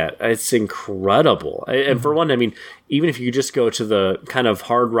look at it's incredible. And for one, I mean, even if you just go to the kind of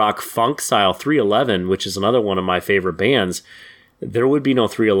hard rock funk style 311, which is another one of my favorite bands, there would be no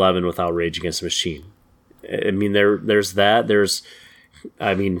 311 without Rage Against the Machine. I mean, there's that. There's,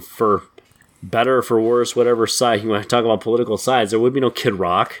 I mean, for better or for worse, whatever side you want to talk about political sides, there would be no Kid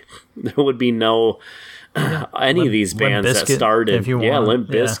Rock. There would be no any of these bands that started, Limp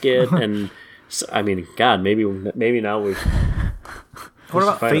Bizkit, and I mean, God, maybe now we. What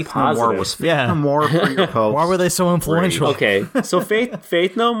about Faith No More? Was Faith No More pre or post? Why were they so influential? Okay, so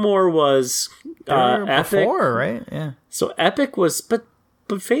Faith No More was Epic, before, right? Yeah. So Epic was, but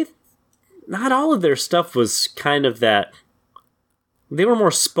Faith, not all of their stuff was kind of that. They were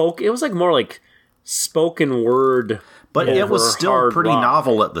more It was like more like spoken word, but it was still pretty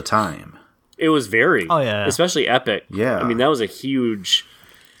novel at the time. It was very, yeah, especially Epic. Yeah, I mean that was a huge.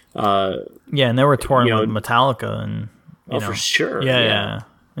 And they were touring with Metallica, and you know. For sure. Yeah.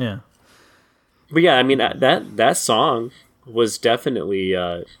 But yeah, I mean that song was definitely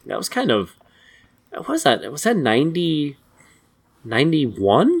that was kind of, what was that? Was that 90,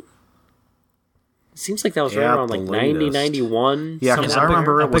 91? It seems like that was right around like 90, 91. Yeah, because I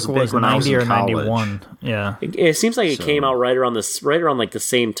remember it was big when I was in college. 91. Yeah. It seems like it came out right around like the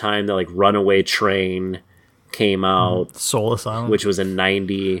same time that like Runaway Train came out. Soul Asylum, which was in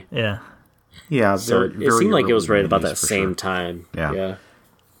 90. Yeah. Yeah, so it seemed like it was right about that same time. Yeah.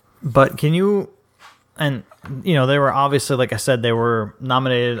 But can you, and you know, they were obviously, like I said, they were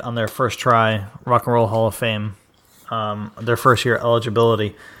nominated on their first try, Rock and Roll Hall of Fame, their first year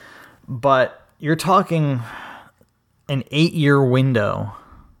eligibility. But you're talking an 8-year window,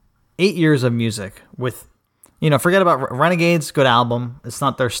 8 years of music with, you know, forget about Renegades, good album. It's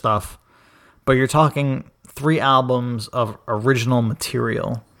not their stuff, but you're talking 3 albums of original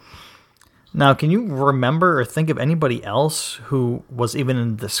material. Now, can you remember or think of anybody else who was even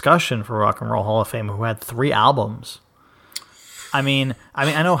in discussion for Rock and Roll Hall of Fame who had 3 albums? I mean,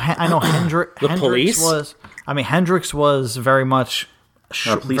 I know Hendrix Police was. I mean, Hendrix was very much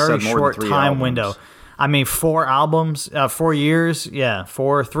very short time albums. window. I mean, 4 albums, 4 years. Yeah, 3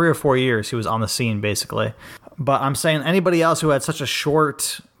 or 4 years he was on the scene basically. But I'm saying anybody else who had such a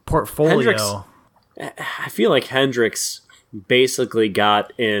short portfolio. I feel like Hendrix basically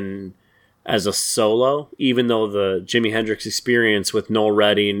got in as a solo, even though the Jimi Hendrix Experience with Noel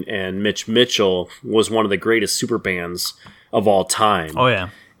Redding and Mitch Mitchell was one of the greatest super bands of all time. Oh yeah.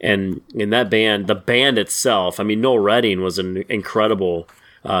 And in that band, the band itself, I mean, Noel Redding was an incredible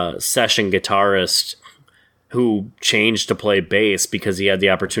session guitarist who changed to play bass because he had the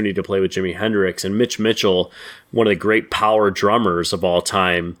opportunity to play with Jimi Hendrix. And Mitch Mitchell, one of the great power drummers of all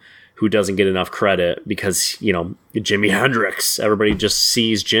time, who doesn't get enough credit because, you know, Jimi Hendrix, everybody just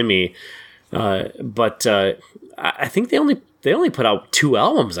sees Jimi. But I think they only put out 2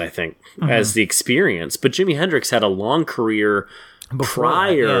 albums, I think, as The Experience. But Jimi Hendrix had a long career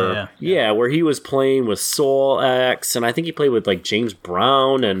prior, where he was playing with Soul X, and I think he played with like James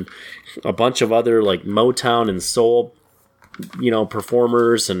Brown and a bunch of other like Motown and soul, you know,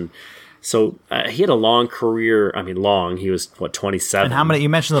 performers, and so he had a long career. I mean, long. He was 27. And how many? You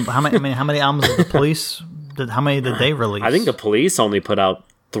mentioned how many albums did the Police? How many did they release? I think the Police only put out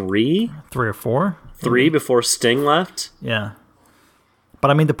 3 or 4. 3 before Sting left. Yeah,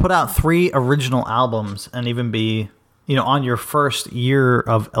 but I mean, to put out 3 original albums and even be, you know, on your first year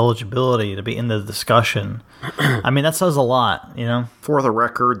of eligibility to be in the discussion, I mean, that says a lot, you know? For the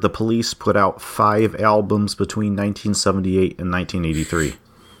record, the Police put out 5 albums between 1978 and 1983.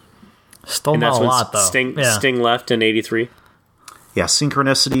 Still And not that's a when lot, though. Sting left in 83. Yeah,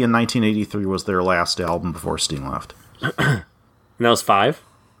 Synchronicity in 1983 was their last album before Sting left. And that was 5?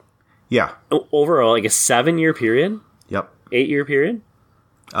 Yeah. Over like a 7-year period? Yep. 8-year period?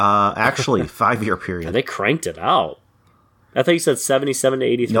 Actually, 5-year period. Yeah, they cranked it out. I thought you said 77 to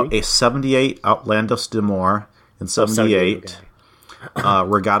 83. No, a 78 Outlandos d'Amour in 78.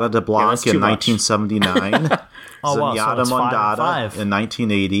 Regatta de Blanc in 1979. Oh, wow, so Zenyatta it's 5 and Mondada 5. in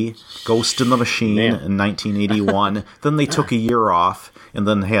 1980. Ghost in the Machine in 1981. Then they took a year off and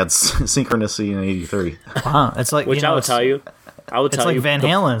then had Synchronicity in 83. Wow, it's like, Which you know, I would tell you. It's like Van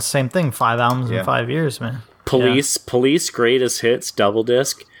Halen, same thing. 5 albums in 5 years, man. Police Greatest Hits double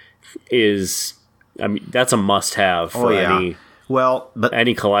disc is, I mean, that's a must-have for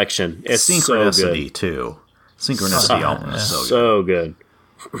any collection. It's Synchronicity so good. too. Synchronicity album is So good.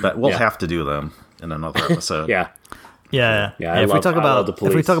 But we'll have to do them in another episode. Yeah. Yeah. I If we love talk the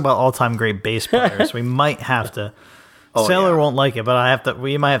Police. if we talk about all-time great bass players, we might have to. Sailor won't like it, but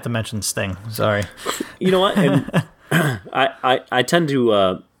we might have to mention Sting. Sorry. You know what? And I tend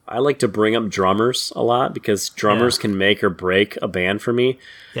to I like to bring up drummers a lot because drummers can make or break a band for me.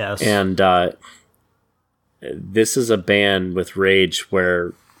 Yes. And this is a band with Rage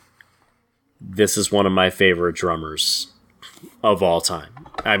where this is one of my favorite drummers of all time.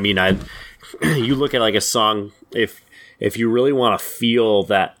 I mean, you look at like a song, if you really want to feel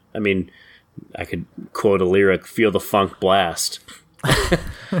that, I mean, I could quote a lyric, "Feel the funk blast."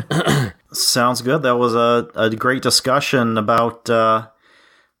 Sounds good. That was a great discussion about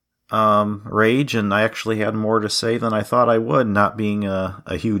Rage, and I actually had more to say than I thought I would, not being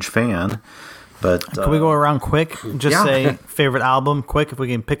a huge fan. But can we go around quick? Just say favorite album, quick, if we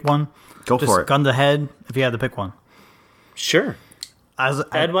can pick one. Go for it. Gun to head, if you had to pick one. Sure.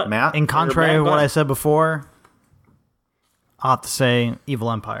 Matt? In contrary to Matt, what I said before, I'll have to say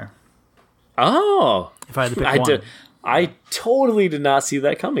Evil Empire. Oh. If I had to pick one. I totally did not see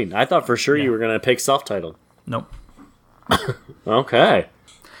that coming. I thought for sure you were going to pick self-titled. Nope. Okay.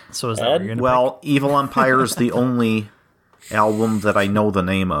 So is that what you're going to pick? Evil Empire is the only album that I know the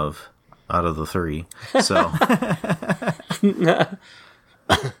name of out of the 3. So,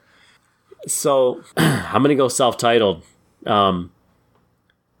 so I'm going to go self-titled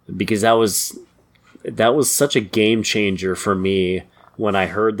because that was such a game changer for me when I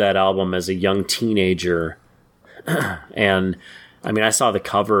heard that album as a young teenager. And I mean, I saw the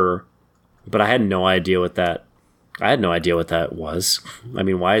cover, but I had no idea what that was. I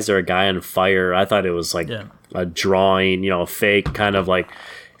mean, why is there a guy on fire? I thought it was like a drawing, a fake kind of like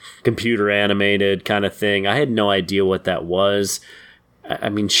computer animated kind of thing. I had no idea what that was. I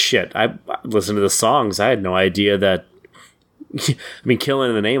mean, shit, I listened to the songs. I had no idea that, I mean, Killing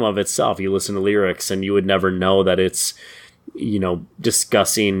in the Name of itself, you listen to lyrics and you would never know that it's,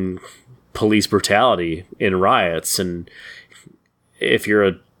 discussing police brutality in riots. And if you're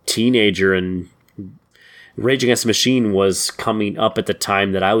a teenager, and Rage Against the Machine was coming up at the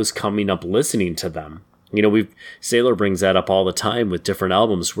time that I was coming up listening to them. Sailor brings that up all the time with different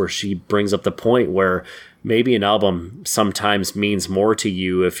albums, where she brings up the point where maybe an album sometimes means more to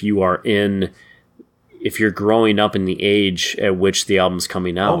you if you're growing up in the age at which the album's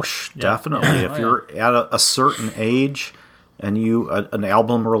coming out. Definitely. If you're at a certain age and an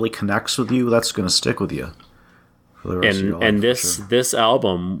album really connects with you, that's going to stick with you. For the rest of your life, this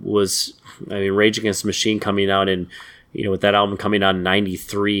album was, I mean, Rage Against the Machine coming out in with that album coming out in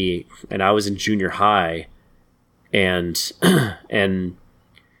 93, and I was in junior high, and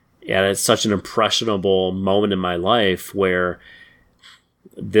yeah, it's such an impressionable moment in my life where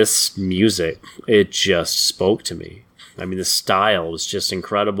this music, it just spoke to me. I mean, the style was just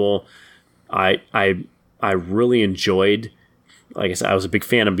incredible. I really enjoyed, like I said, I was a big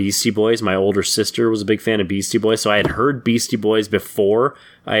fan of Beastie Boys. My older sister was a big fan of Beastie Boys, so I had heard Beastie Boys before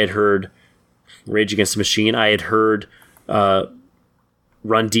I had heard Rage Against the Machine. I had heard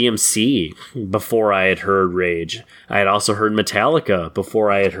Run DMC before I had heard Rage. I had also heard Metallica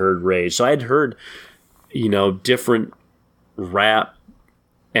before I had heard Rage. So I had heard, different rap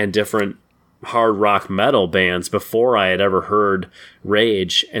and different hard rock metal bands before I had ever heard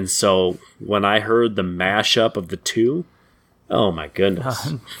Rage. And so when I heard the mashup of the two, oh my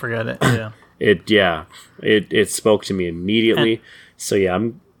goodness. Forget it, yeah. It spoke to me immediately. So yeah,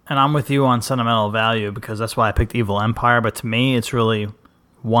 I'm with you on sentimental value because that's why I picked Evil Empire, but to me it's really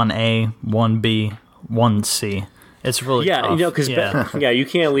 1A, 1B, 1C. It's really tough. Because you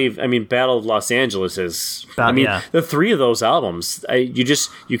can't leave. I mean, Battle of Los Angeles is. The three of those albums,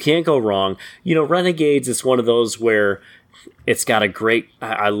 you can't go wrong. Renegades is one of those where it's got a great.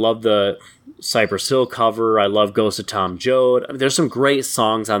 I love the Cypress Hill cover. I love Ghost of Tom Joad. I mean, there's some great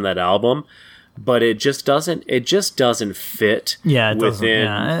songs on that album, but it just doesn't. It just doesn't fit. Yeah, it within.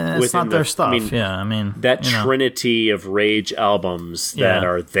 Doesn't. Yeah, it's not their stuff. That trinity of Rage albums that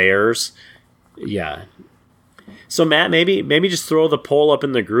are theirs. Yeah. So Matt, maybe just throw the poll up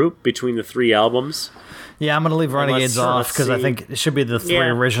in the group between the three albums. Yeah, I'm going to leave Renegades off because I think it should be the three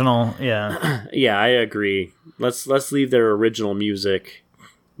original. Yeah. Yeah, I agree. Let's leave their original music,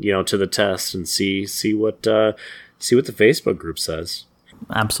 to the test and see what the Facebook group says.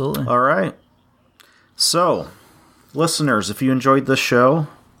 Absolutely. All right. So, listeners, if you enjoyed this show,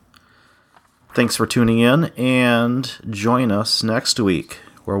 thanks for tuning in, and join us next week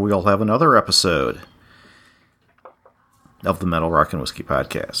where we'll have another episode of the Metal Rock and Whiskey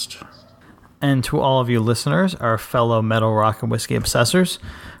Podcast. And to all of you listeners, our fellow Metal Rock and Whiskey obsessors,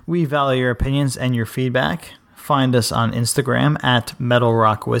 we value your opinions and your feedback. Find us on Instagram at Metal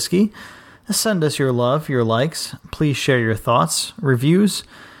Rock Whiskey. Send us your love, your likes. Please share your thoughts, reviews,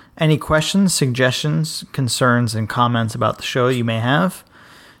 any questions, suggestions, concerns, and comments about the show you may have.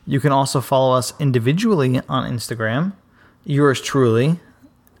 You can also follow us individually on Instagram. Yours truly,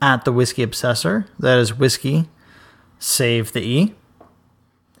 at The Whiskey Obsessor. That is Whiskey, save the E.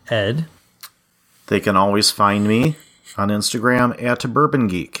 Ed. They can always find me on Instagram at Bourbon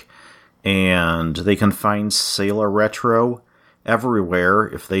Geek. And they can find Sailor Retro everywhere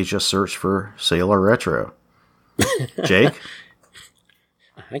if they just search for Sailor Retro. Jake?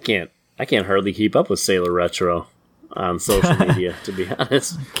 I can't hardly keep up with Sailor Retro on social media, to be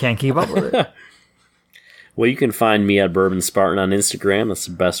honest. Can't keep up with it. Well, you can find me at Bourbon Spartan on Instagram. That's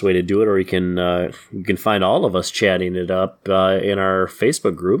the best way to do it. Or you can find all of us chatting it up in our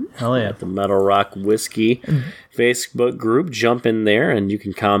Facebook group. Hell yeah. At the Metal Rock Whiskey Facebook group. Jump in there and you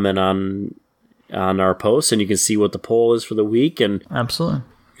can comment on our posts and you can see what the poll is for the week. And absolutely.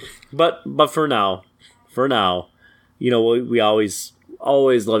 But for now, we always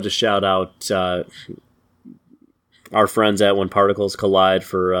love to shout out our friends at When Particles Collide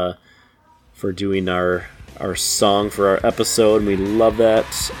for doing our song for our episode, and we love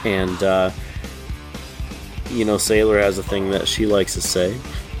that. And Sailor has a thing that she likes to say.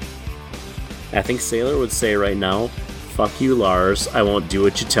 I think Sailor would say right now, "Fuck you, Lars, I won't do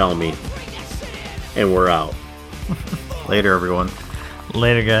what you tell me." And we're out. Later, everyone.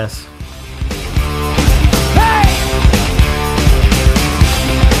 Later, guys.